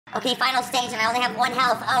Okay, final stage, and I only have 1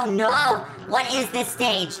 health. Oh no! What is this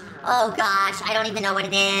stage? Oh gosh, I don't even know what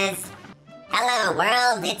it is. Hello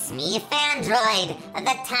world, it's me, Fandroid,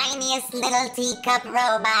 the tiniest little teacup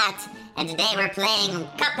robot. And today we're playing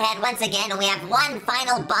Cuphead once again, and we have one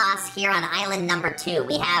final boss here on island number 2.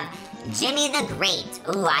 We have Djimmi The Great.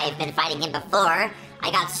 Ooh, I've been fighting him before.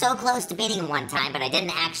 I got so close to beating him one time, but I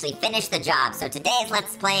didn't actually finish the job. So today's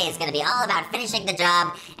Let's Play is going to be all about finishing the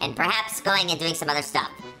job and perhaps going and doing some other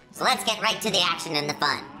stuff. So let's get right to the action and the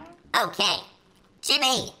fun. Okay,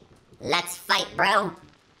 Djimmi, let's fight, bro.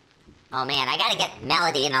 Oh man, I gotta get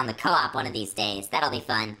Melody in on the co-op one of these days. That'll be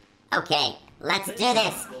fun. Okay, let's do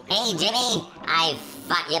this. Hey, Djimmi, I've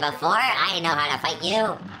fought you before. I know how to fight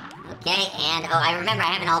you. Okay, and oh, I remember I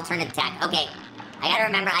have an alternate attack. Okay, I gotta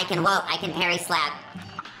remember I can parry slap.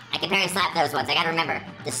 I can parry slap those ones. I gotta remember.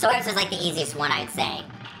 The swords is like the easiest one, I'd say.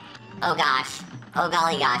 Oh gosh. Oh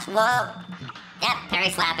golly gosh. Whoa. Yep, parry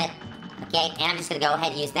slap it. Okay, and I'm just gonna go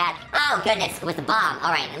ahead and use that. Oh goodness, with the bomb.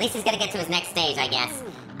 Alright, at least he's gonna get to his next stage, I guess.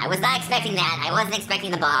 I was not expecting that. I wasn't expecting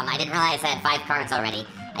the bomb. I didn't realize I had 5 cards already.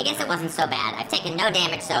 I guess it wasn't so bad. I've taken no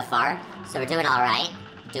damage so far, so we're doing alright.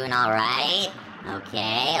 Doing alright.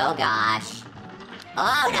 Okay, oh gosh.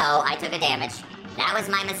 Oh no, I took a damage. That was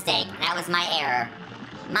my mistake. That was my error.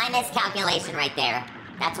 My miscalculation right there.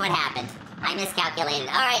 That's what happened. I miscalculated.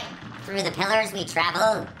 Alright, through the pillars we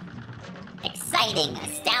travel. Exciting,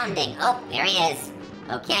 astounding. Oh, there he is.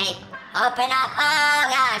 Okay, open up. Oh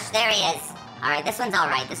gosh, there he is. Alright, this one's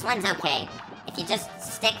alright. This one's okay. If you just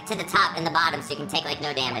stick to the top and the bottom so you can take, like,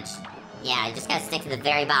 no damage. Yeah, you just gotta stick to the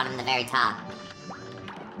very bottom and the very top.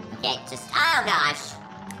 Okay, just... Oh, gosh.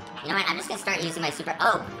 You know what? I'm just gonna start using my super...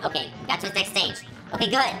 Oh, okay. Got to the next stage.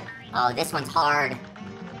 Okay, good. Oh, this one's hard.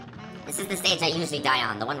 This is the stage I usually die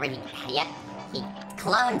on. The one where he... Yep. He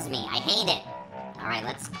clones me. I hate it. Alright,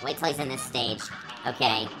 let's wait till he's in this stage.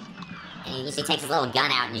 Okay. And he usually takes his little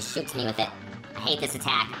gun out and he shoots me with it. I hate this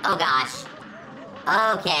attack. Oh, gosh.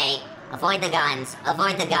 Okay, avoid the guns,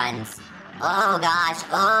 avoid the guns. Oh gosh,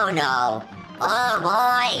 oh no. Oh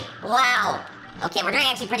boy, wow. Okay, we're doing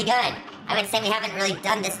actually pretty good. I would say we haven't really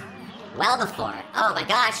done this well before. Oh my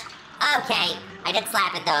gosh. Okay, I did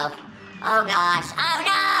slap it though. Oh gosh,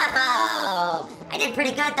 oh no! I did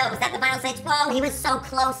pretty good though, was that the final stage? Whoa, he was so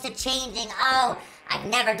close to changing. Oh, I've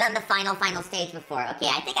never done the final stage before. Okay,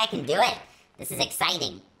 I think I can do it. This is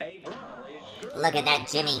exciting. Look at that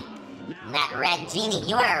Djimmi. That red genie.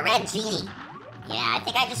 You are a red genie. Yeah, I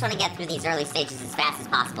think I just want to get through these early stages as fast as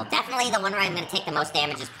possible. Definitely the one where I'm going to take the most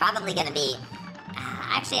damage is probably going to be...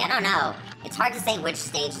 actually, I don't know. It's hard to say which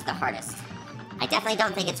stage is the hardest. I definitely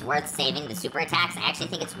don't think it's worth saving the super attacks. I actually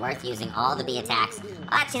think it's worth using all the B attacks. Well,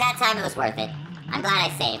 actually, that time it was worth it. I'm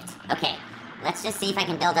glad I saved. Okay, let's just see if I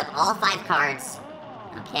can build up all 5 cards.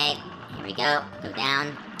 Okay, here we go. Go down.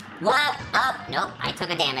 Whoa! Oh, nope, I took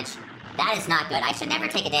a damage. That is not good. I should never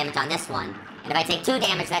take a damage on this one. And if I take 2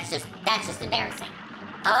 damage, that's just embarrassing.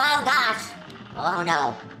 Oh, gosh. Oh,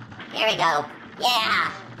 no. Here we go.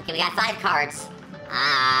 Yeah. Okay, we got 5 cards.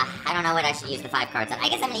 I don't know what I should use the 5 cards on. I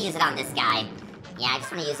guess I'm going to use it on this guy. Yeah, I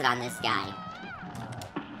just want to use it on this guy.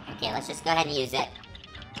 Okay, let's just go ahead and use it.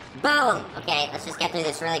 Boom! Okay, let's just get through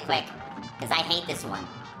this really quick. Because I hate this one.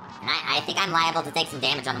 And I think I'm liable to take some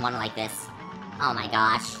damage on one like this. Oh, my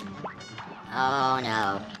gosh. Oh,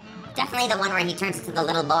 no. Definitely the one where he turns into the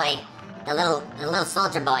little boy. The little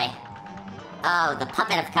soldier boy. Oh, the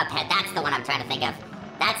puppet of Cuphead. That's the one I'm trying to think of.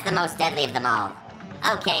 That's the most deadly of them all.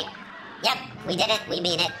 Okay. Yep, we did it. We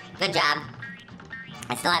beat it. Good job.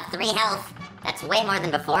 I still have 3 health. That's way more than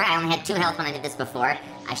before. I only had 2 health when I did this before.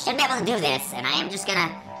 I should be able to do this, and I am just gonna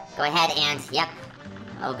go ahead and... Yep.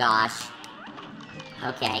 Oh, gosh.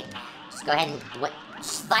 Okay. Just go ahead and...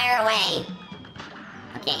 Just fire away.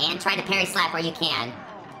 Okay, and try to parry slap where you can.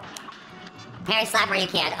 Parry slap where you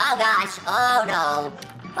can. Oh gosh. Oh no.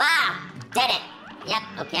 Ah! Did it.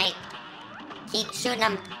 Yep, okay. Keep shooting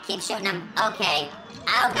them. Keep shooting them. Okay.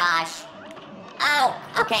 Oh gosh. Oh,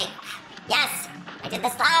 okay. Yes! I did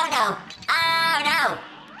this. Oh no. Oh no.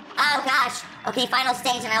 Oh gosh. Okay, final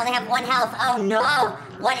stage and I only have 1 health. Oh no.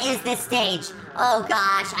 What is this stage? Oh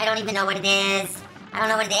gosh. I don't even know what it is. I don't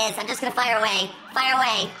know what it is. I'm just gonna fire away. Fire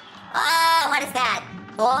away. Oh, what is that?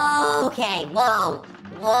 Oh, okay. Whoa.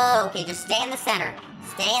 Whoa, okay, just stay in the center.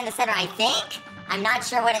 Stay in the center, I think? I'm not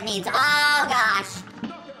sure what it means. Oh, gosh.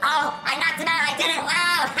 Oh, I knocked it out. I did it.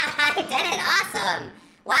 Wow, I did it. Awesome.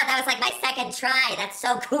 Wow, that was like my 2nd try. That's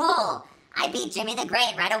so cool. I beat Djimmi The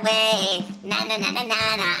Great right away. Na, na, na, na,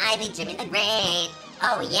 na, na. I beat Djimmi The Great.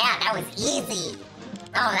 Oh, yeah, that was easy.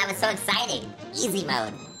 Oh, that was so exciting. Easy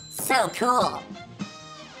mode. So cool.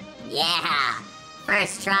 Yeah.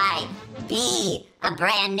 First try. B, a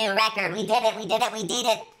brand new record. We did it, we did it, we did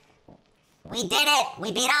it. We did it!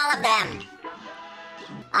 We beat all of them!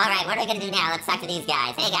 Alright, what are we gonna do now? Let's talk to these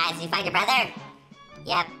guys. Hey guys, did you find your brother?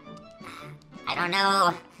 Yep. I don't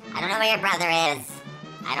know where your brother is.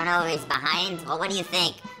 I don't know if he's behind. Well, what do you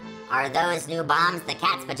think? Are those new bombs the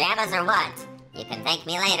cat's pajamas or what? You can thank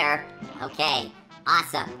me later. Okay,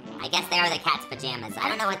 awesome. I guess they are the cat's pajamas. I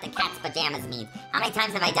don't know what the cat's pajamas mean. How many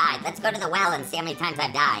times have I died? Let's go to the well and see how many times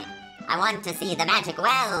I've died. I want to see the magic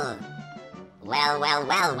well.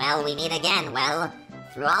 Well, we meet again. Well,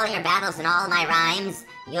 through all your battles and all my rhymes,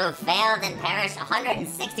 you have failed and perished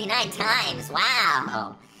 169 times.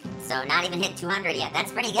 Wow. So not even hit 200 yet.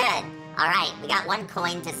 That's pretty good. Alright, we got 1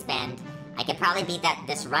 coin to spend. I could probably beat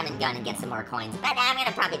this run and gun and get some more coins, but I'm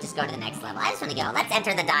gonna probably just go to the next level. I just wanna go. Let's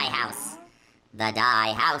enter the die house. The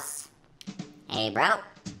die house. Hey, bro.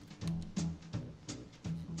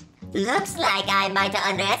 Looks like I might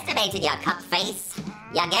have underestimated your cup face.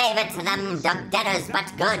 You gave it to them debtors,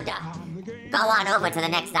 but good. Go on over to the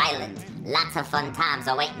next island. Lots of fun times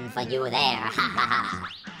are waiting for you there. Ha ha ha.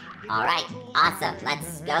 Alright, awesome.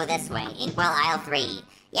 Let's go this way. Inkwell Aisle 3.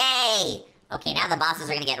 Yay! Okay, now the bosses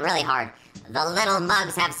are gonna get really hard. The little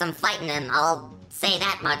mugs have some fight in them, I'll say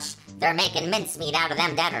that much. They're making mincemeat out of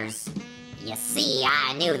them debtors. You see,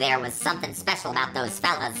 I knew there was something special about those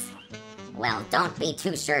fellas. Well, don't be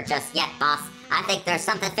too sure just yet, boss. I think there's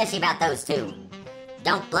something fishy about those two.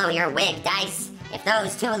 Don't blow your wig, Dice. If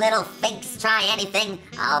those 2 little finks try anything,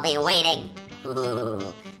 I'll be waiting.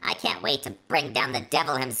 Ooh, I can't wait to bring down the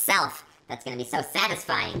devil himself. That's gonna be so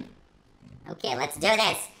satisfying. Okay, let's do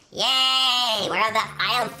this. Yay! We're on the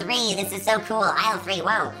Aisle 3. This is so cool. Aisle 3,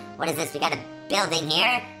 whoa. What is this? We got a building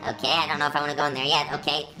here. Okay, I don't know if I want to go in there yet.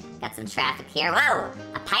 Okay, got some traffic here. Whoa!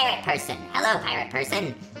 A pirate person. Hello, pirate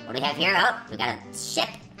person. What do we have here? Oh, we got a ship.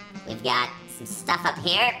 We've got some stuff up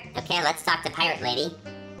here. Okay, let's talk to Pirate Lady.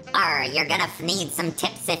 You're gonna need some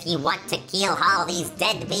tips if you want to keel haul these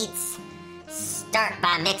deadbeats. Start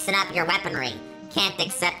by mixing up your weaponry. Can't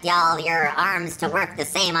accept all your arms to work the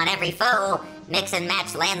same on every foe. Mix and match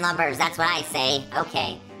landlubbers, that's what I say.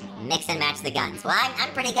 Okay, mix and match the guns. Well,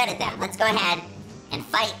 I'm pretty good at that. Let's go ahead and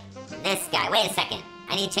fight this guy. Wait a second.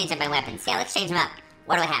 I need to change up my weapons. Yeah, let's change them up.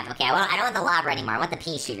 What do I have? Okay, I don't want the lobber anymore. I want the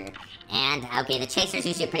pea shooter. And, okay, the chaser's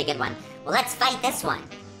usually a pretty good one. Well, let's fight this one.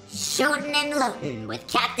 Shooting and looting with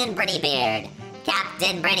Captain Brittybeard.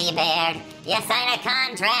 Captain Brittybeard, you sign a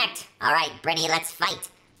contract. All right, Britty, let's fight.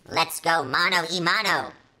 Let's go mano y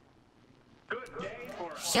mano.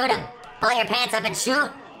 Shoot him. Pull your pants up and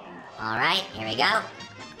shoot. All right, here we go.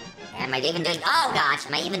 Am I even doing... Oh, gosh.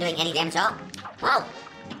 Am I even doing any damage at all? Whoa.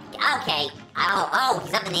 Okay. Oh,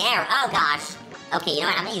 he's up in the air. Oh, gosh. Okay, you know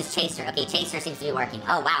what? I'm going to use Chaser. Okay, Chaser seems to be working.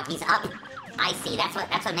 Oh, wow. He's up. I see. That's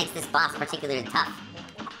what makes this boss particularly tough.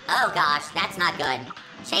 Oh, gosh. That's not good.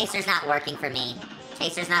 Chaser's not working for me.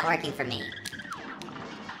 Chaser's not working for me.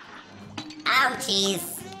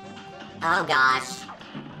 Ouchies. Oh, gosh.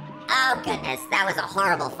 Oh, goodness. That was a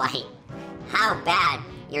horrible fight. How bad.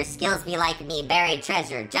 Your skills be like me, buried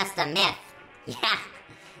treasure. Just a myth. Yeah.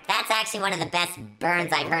 That's actually one of the best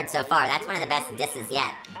burns I've heard so far. That's one of the best disses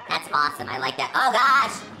yet. That's awesome. I like that. Oh,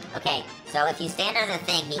 gosh. Okay, so if you stand under the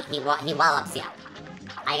thing, he wallops you.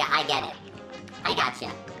 I get it. I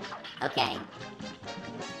gotcha. Okay.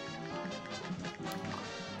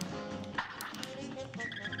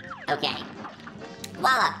 Okay.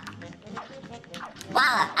 Wallop.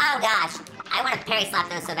 Wallop. Oh, gosh. I want to parry slap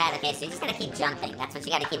those so bad. Okay, so you just gotta keep jumping. That's what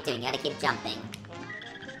you gotta keep doing. You gotta keep jumping.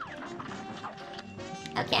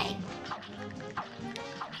 Okay.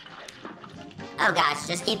 Oh, gosh.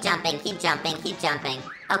 Just keep jumping. Keep jumping. Keep jumping.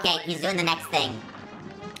 Okay, he's doing the next thing.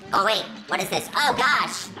 Oh, wait. What is this? Oh,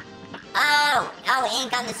 gosh. Oh,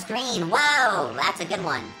 ink on the screen. Whoa. That's a good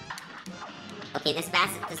one. Okay, this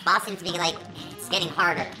boss seems to be, like, it's getting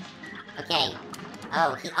harder. Okay.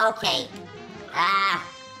 Oh, okay.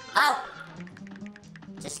 Oh.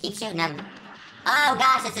 Just keep shooting him. Oh,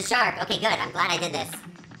 gosh, it's a shark. Okay, good. I'm glad I did this.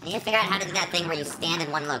 I need to figure out how to do that thing where you stand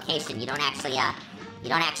in one location. You don't actually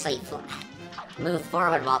move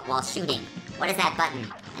forward while shooting. What is that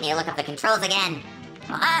button? I need to look up the controls again.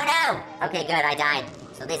 Oh, no! Okay, good, I died.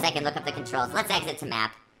 So at least I can look up the controls. Let's exit to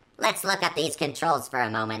map. Let's look up these controls for a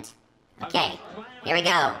moment. Okay, here we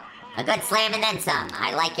go. A good slam and then some.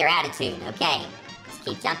 I like your attitude. Okay, just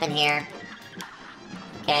keep jumping here.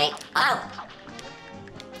 Okay, oh!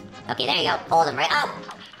 Okay, there you go. Hold him right. Oh!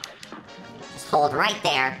 Just hold right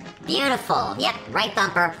there. Beautiful. Yep, right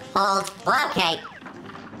bumper. Hold. Okay.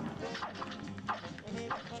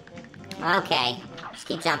 Okay. Just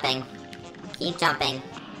keep jumping. Keep jumping.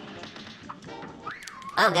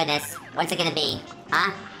 Oh goodness, what's it gonna be?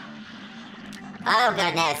 Huh? Oh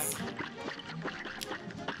goodness.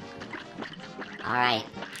 Alright.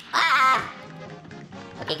 Ah!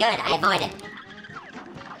 Okay, good, I avoided.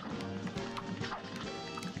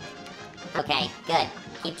 Okay, good.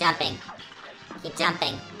 Keep jumping. Keep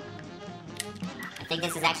jumping. I think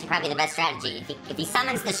this is actually probably the best strategy. If he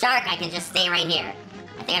summons the shark, I can just stay right here.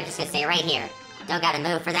 I think I'm just gonna stay right here. Don't gotta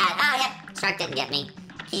move for that. Oh, yep. Shark didn't get me.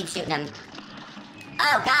 Keep shooting him.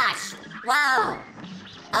 Oh, gosh. Whoa.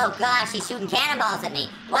 Oh, gosh. He's shooting cannonballs at me.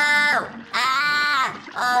 Whoa. Ah.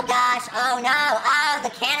 Oh, gosh. Oh, no. Oh, the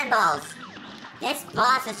cannonballs. This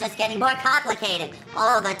boss is just getting more complicated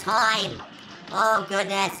all the time. Oh,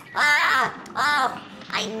 goodness. Ah. Oh.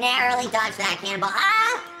 I narrowly dodged that cannonball.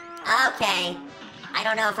 Ah. Okay. I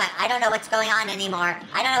don't know what's going on anymore.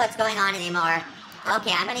 I don't know what's going on anymore.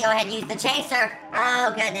 Okay, I'm gonna go ahead and use the chaser.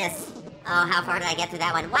 Oh, goodness. Oh, how far did I get through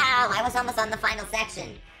that one? Wow, I was almost on the final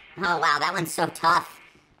section. Oh, wow, that one's so tough.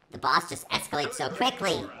 The boss just escalates so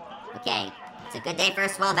quickly. Okay, it's a good day for a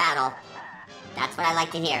swell battle. That's what I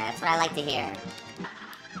like to hear. That's what I like to hear.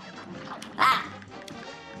 Ah!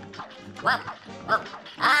 Whoa, whoa.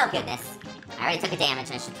 Oh, goodness. I already took a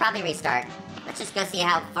damage. I should probably restart. Let's just go see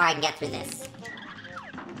how far I can get through this.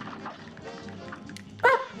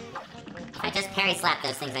 If I just parry slap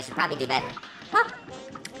those things, I should probably do better.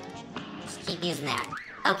 Just keep using that.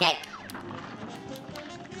 Okay.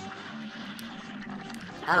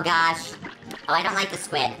 Oh gosh. Oh, I don't like the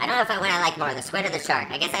squid. I don't know what I like more, the squid or the shark.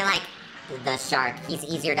 I guess I like the shark. He's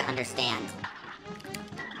easier to understand.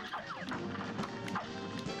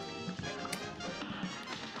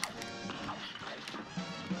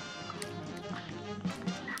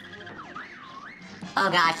 Oh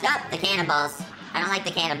gosh, no, the cannonballs. I don't like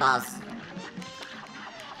the cannonballs.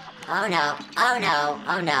 Oh no, oh no,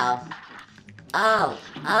 oh no.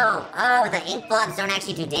 Oh, the ink blobs don't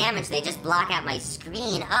actually do damage, they just block out my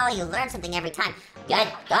screen. Oh, you learn something every time. Good,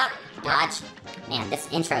 oh, dodge. Man, this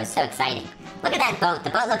intro is so exciting. Look at that boat,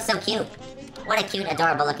 the boat looks so cute. What a cute,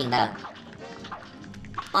 adorable looking boat.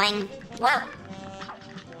 Boing, whoa.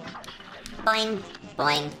 Boing,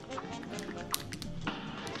 boing.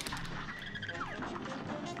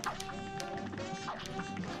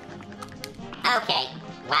 Okay,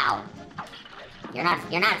 wow. You're not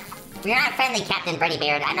friendly, Captain Birdie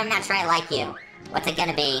Beard. I'm not sure I like you. What's it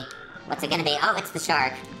gonna be? What's it gonna be? Oh, it's the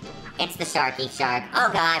shark. It's the Sharky Shark. Oh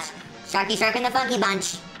gosh. Sharky Shark and the Funky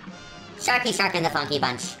Bunch. Sharky Shark and the Funky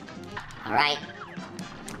Bunch. Alright.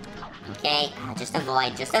 Okay, just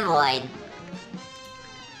avoid, just avoid.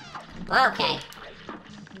 Okay.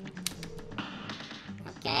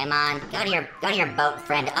 Okay, come on. Go to your boat,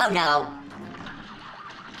 friend. Oh no.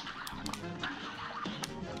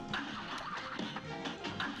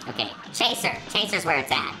 Okay, Chaser. Chaser's where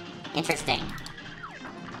it's at. Interesting.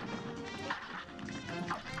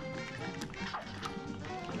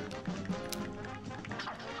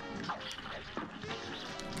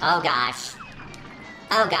 Oh gosh.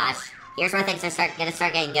 Oh gosh. Here's where things are gonna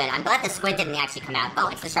start getting good. I'm glad the squid didn't actually come out. Oh,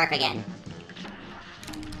 it's the shark again.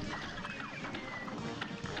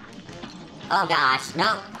 Oh gosh,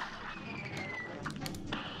 nope.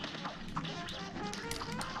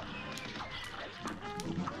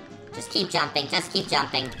 Just keep jumping, just keep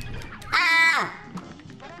jumping. Ah!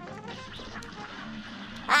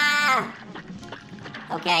 Ah!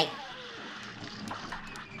 Okay.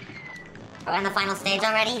 Are we on the final stage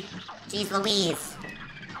already? Jeez Louise.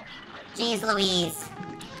 Jeez Louise.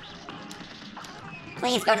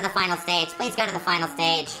 Please go to the final stage. Please go to the final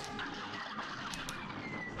stage.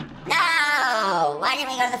 No! Why didn't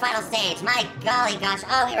we go to the final stage? My golly gosh.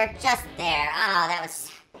 Oh, we were just there. Oh, that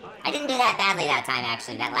was... I didn't do that badly that time,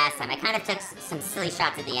 actually, that last time. I kind of took some silly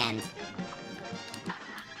shots at the end.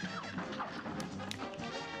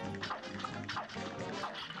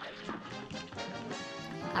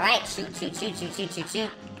 Alright, shoot, shoot, shoot, shoot, shoot, shoot, shoot.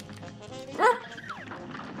 Woo!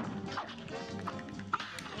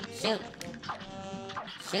 Shoot.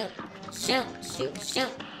 Shoot, shoot, shoot, shoot.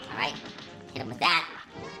 Alright, hit him with that.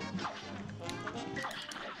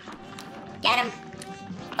 Get him!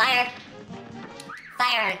 Fire!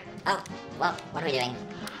 Fire! Oh, well, what are we doing?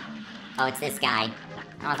 Oh, it's this guy. I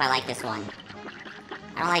don't know if I like this one.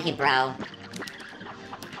 I don't like you, bro.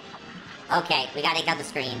 Okay, we gotta take out the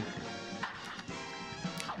screen.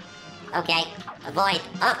 Okay, avoid.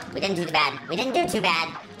 Oh, we didn't do too bad. We didn't do too bad.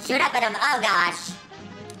 Shoot up at him. Oh, gosh.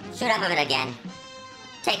 Shoot up at it again.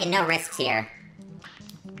 Taking no risks here.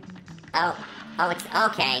 Oh, it's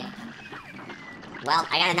okay. Well,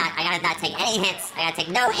 I gotta not take any hits. I gotta take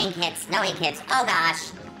no ink hits. No ink hits. Oh,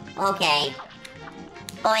 gosh. Okay.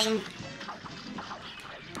 Boing.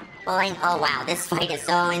 Boing. Oh, wow. This fight is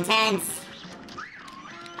so intense.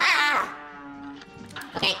 Ah!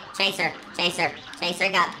 Okay, chaser.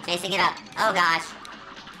 Chasing it up. Oh, gosh.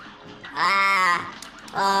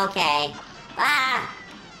 Ah! Okay. Ah!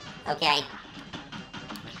 Okay.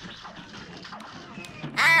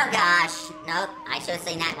 Oh, gosh. Nope. I should have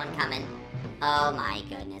seen that one coming. Oh, my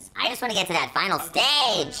goodness. I just want to get to that final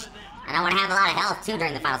stage. And I want to have a lot of health, too,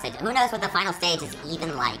 during the final stage. Who knows what the final stage is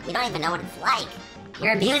even like? We don't even know what it's like.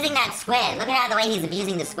 You're abusing that squid. Look at the way he's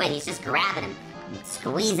abusing the squid. He's just grabbing him.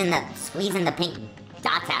 Squeezing the pink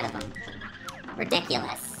dots out of him.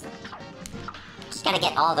 Ridiculous. Just gotta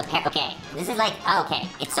get all the okay. This is like, okay.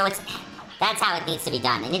 That's how it needs to be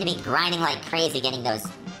done. They need to be grinding like crazy getting those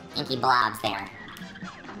inky blobs there.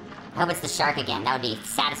 I hope it's the shark again. That would be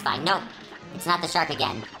satisfying. Nope. It's not the shark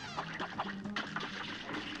again.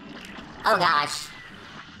 Oh gosh.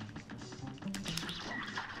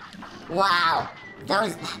 Wow.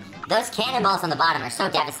 Those cannonballs on the bottom are so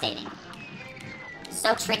devastating.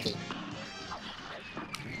 So tricky.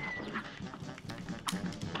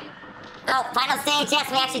 Oh, final stage. Yes,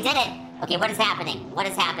 we actually did it. Okay, what is happening? What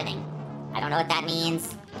is happening? I don't know what that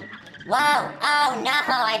means. Whoa. Oh no,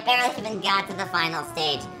 I barely even got to the final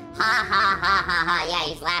stage. Ha ha ha ha ha.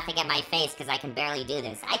 Yeah, he's laughing at my face because I can barely do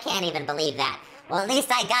this. I can't even believe that. Well, at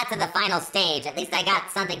least I got to the final stage. At least I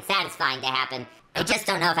got something satisfying to happen. I just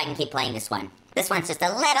don't know if I can keep playing this one. This one's just a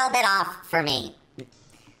little bit off for me.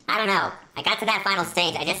 I don't know. I got to that final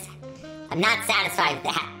stage. I'm not satisfied with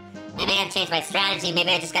that. Maybe I gotta change my strategy. Maybe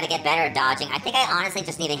I just gotta get better at dodging. I think I honestly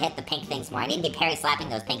just need to hit the pink things more. I need to be parry slapping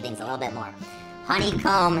those pink things a little bit more.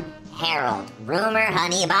 Honeycomb Herald. Rumor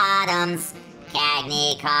Honey Bottoms.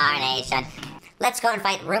 Cagney Carnation. Let's go and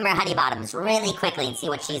fight Rumor Honey Bottoms really quickly and see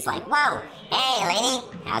what she's like. Whoa! Hey, lady!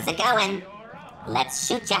 How's it going? Let's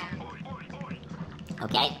shoot ya.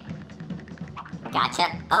 Okay. Gotcha.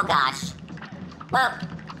 Oh, gosh. Whoa!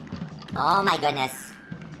 Oh, my goodness.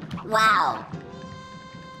 Wow.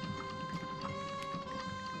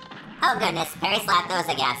 Oh, goodness. Parry slap those,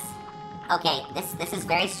 I guess. Okay, this is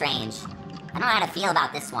very strange. I don't know how to feel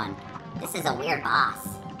about this one. This is a weird boss.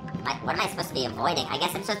 What am I supposed to be avoiding? I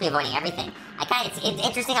guess I'm supposed to be avoiding everything. It's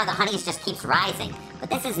interesting how the honeys just keeps rising. But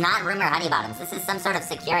this is not Rumor Honey Bottoms. This is some sort of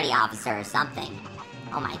security officer or something.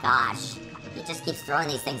 Oh my gosh. He just keeps throwing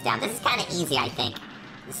these things down. This is kind of easy, I think.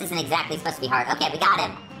 This isn't exactly supposed to be hard. Okay, we got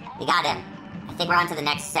him. We got him. I think we're on to the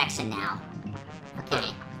next section now.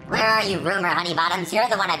 Okay. Where are you, Rumor Honey Bottoms? You're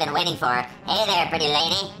the one I've been waiting for. Hey there, pretty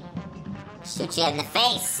lady. Shoot you in the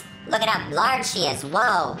face. Look at how large she is.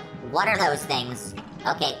 Whoa. What are those things?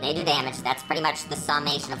 Okay, they do damage. That's pretty much the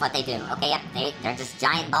summation of what they do. Okay, yep, they're just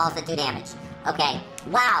giant balls that do damage. Okay,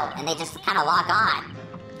 wow, and they just kind of lock on.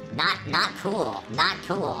 Not cool. Not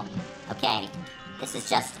cool. Okay, this is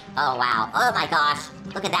just, oh wow. Oh my gosh,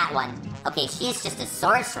 look at that one. Okay, she's just a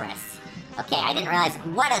sorceress. Okay, I didn't realize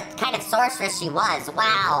what a kind of sorceress she was.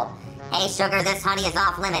 Wow. Hey, sugar, this honey is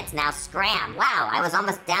off limits. Now scram. Wow, I was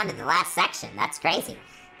almost down to the last section. That's crazy.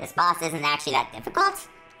 This boss isn't actually that difficult?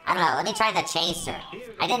 I don't know, let me try the chaser.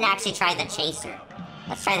 I didn't actually try the chaser.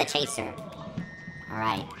 Let's try the chaser.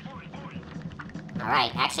 Alright.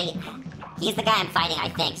 Alright, actually, he's the guy I'm fighting, I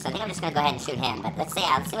think, so I think I'm just gonna go ahead and shoot him. But let's see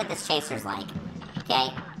what this chaser's like. Okay,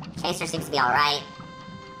 chaser seems to be alright.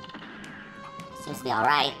 Seems to be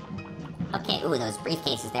alright. Okay, ooh, those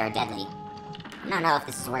briefcases there are deadly. I don't know if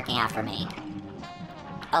this is working out for me.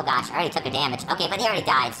 Oh gosh, I already took a damage. Okay, but he already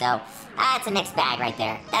died, so that's a mixed bag right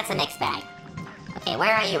there. That's a mixed bag. Okay,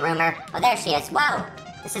 where are you, Rumor? Oh, there she is. Whoa!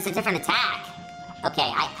 This is a different attack.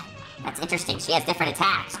 Okay, that's interesting. She has different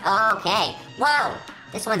attacks. Okay. Whoa!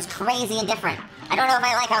 This one's crazy and different. I don't know if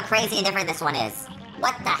I like how crazy and different this one is.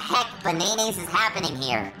 What the heck bananas is happening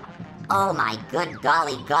here? Oh my good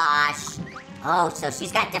golly gosh. Oh, so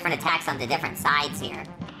she's got different attacks on the different sides here.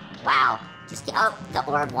 Wow. Oh, the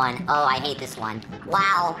orb one. Oh, I hate this one.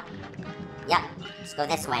 Wow. Yep. Just go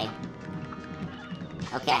this way.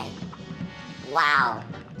 Okay. Wow.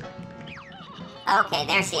 Okay,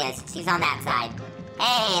 there she is. She's on that side.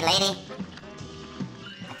 Hey, lady.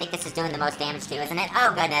 I think this is doing the most damage too, isn't it?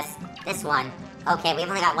 Oh, goodness. This one. Okay, we've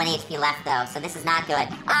only got 1 HP left, though, so this is not good.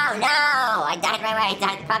 Oh, no! I died right where I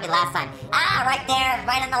died probably last time. Ah, right there,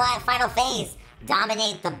 right on the final phase.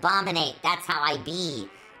 Dominate the bombinate. That's how I be.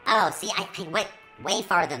 Oh, see, I went way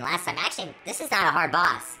farther than last time. Actually, this is not a hard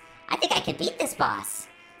boss. I think I can beat this boss.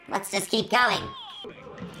 Let's just keep going.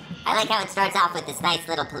 I like how it starts off with this nice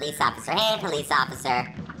little police officer. Hey, police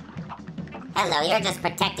officer. Hello, you're just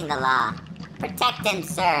protecting the law. Protect and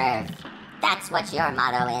serve. That's what your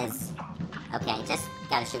motto is. Okay, just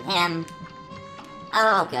gotta shoot him.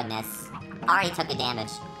 Oh, goodness. Already took a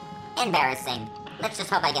damage. Embarrassing. Let's just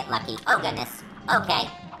hope I get lucky. Oh, goodness. Okay.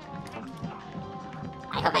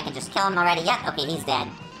 I hope I can just kill him already. Yep, okay, he's dead.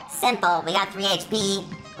 Simple. We got 3 HP.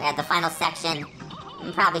 We're at the final section.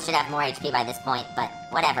 We probably should have more HP by this point, but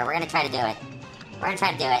whatever. We're gonna try to do it. We're gonna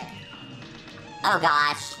try to do it. Oh,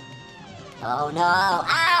 gosh. Oh, no.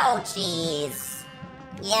 Ouchies.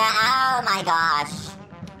 Yeah, oh, my gosh.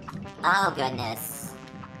 Oh, goodness.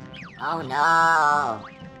 Oh, no.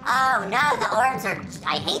 Oh, no, the orbs are...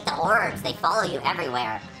 I hate the orbs. They follow you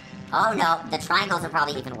everywhere. Oh, no. The triangles are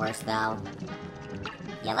probably even worse, though.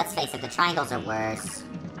 Yeah, let's face it. The triangles are worse.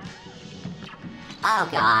 Oh,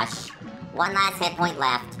 gosh. One last hit point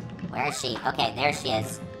left. Where is she? Okay, there she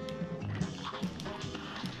is.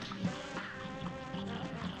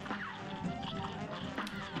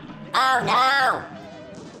 Oh, no!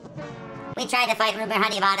 We tried to fight Ruben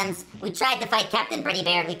Honeybottoms. We tried to fight Captain Pretty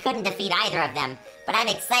Bear. We couldn't defeat either of them. But I'm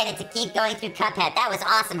excited to keep going through Cuphead. That was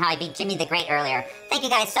awesome how I beat Djimmi the Great earlier. Thank you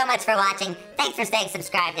guys so much for watching. Thanks for staying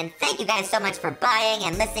subscribed. And thank you guys so much for buying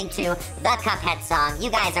and listening to the Cuphead song. You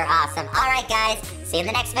guys are awesome. Alright guys, see you in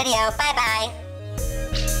the next video. Bye-bye.